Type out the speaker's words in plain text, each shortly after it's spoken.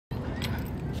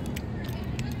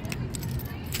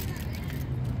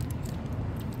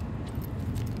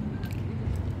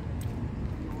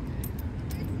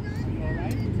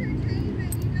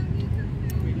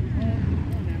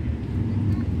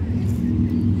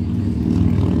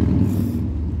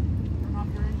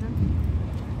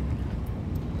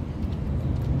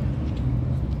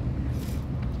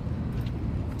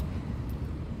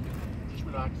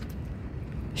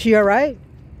She all right?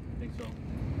 I think so.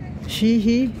 She,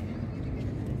 he?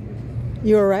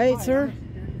 You all right, sir?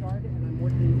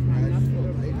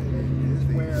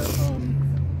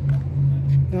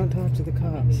 Don't talk to the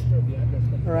cops.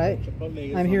 All right?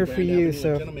 I'm here for you,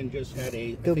 so a gentleman just had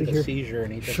a they'll be here seizure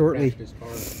and he just shortly. crashed his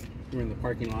car. We're in the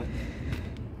parking lot.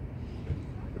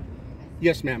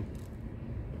 Yes, ma'am.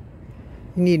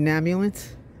 You need an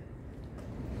ambulance?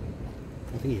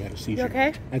 I think he had a seizure. You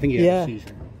okay? I think he had a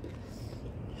seizure.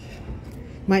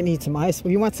 Might need some ice.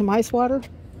 You want some ice water?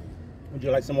 Would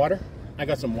you like some water? I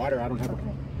got some water. I don't have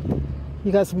a...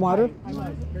 You got some water? You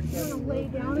want to lay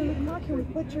down in the car? Can we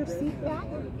put your seat back?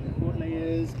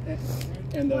 Is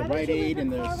and the Rite Aid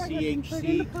and the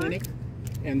CHC clinic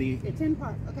and the... It's in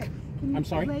park. Okay. Can you I'm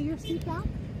sorry? lay your seat back?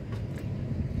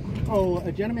 Oh,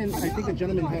 a gentleman, I think a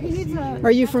gentleman had a seizure.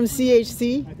 Are you from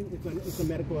CHC? I think it's a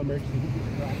medical emergency. He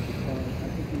just crashed his car.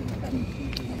 I think he was having a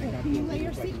seizure. And I got Can you lay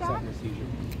your seat back?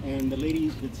 And the lady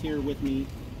that's here with me,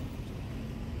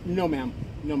 no ma'am,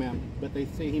 no ma'am, but they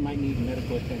say he might need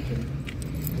medical attention.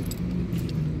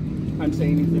 I'm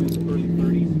saying he's in his early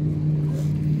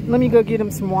 30s. Let me go get him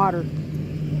some water.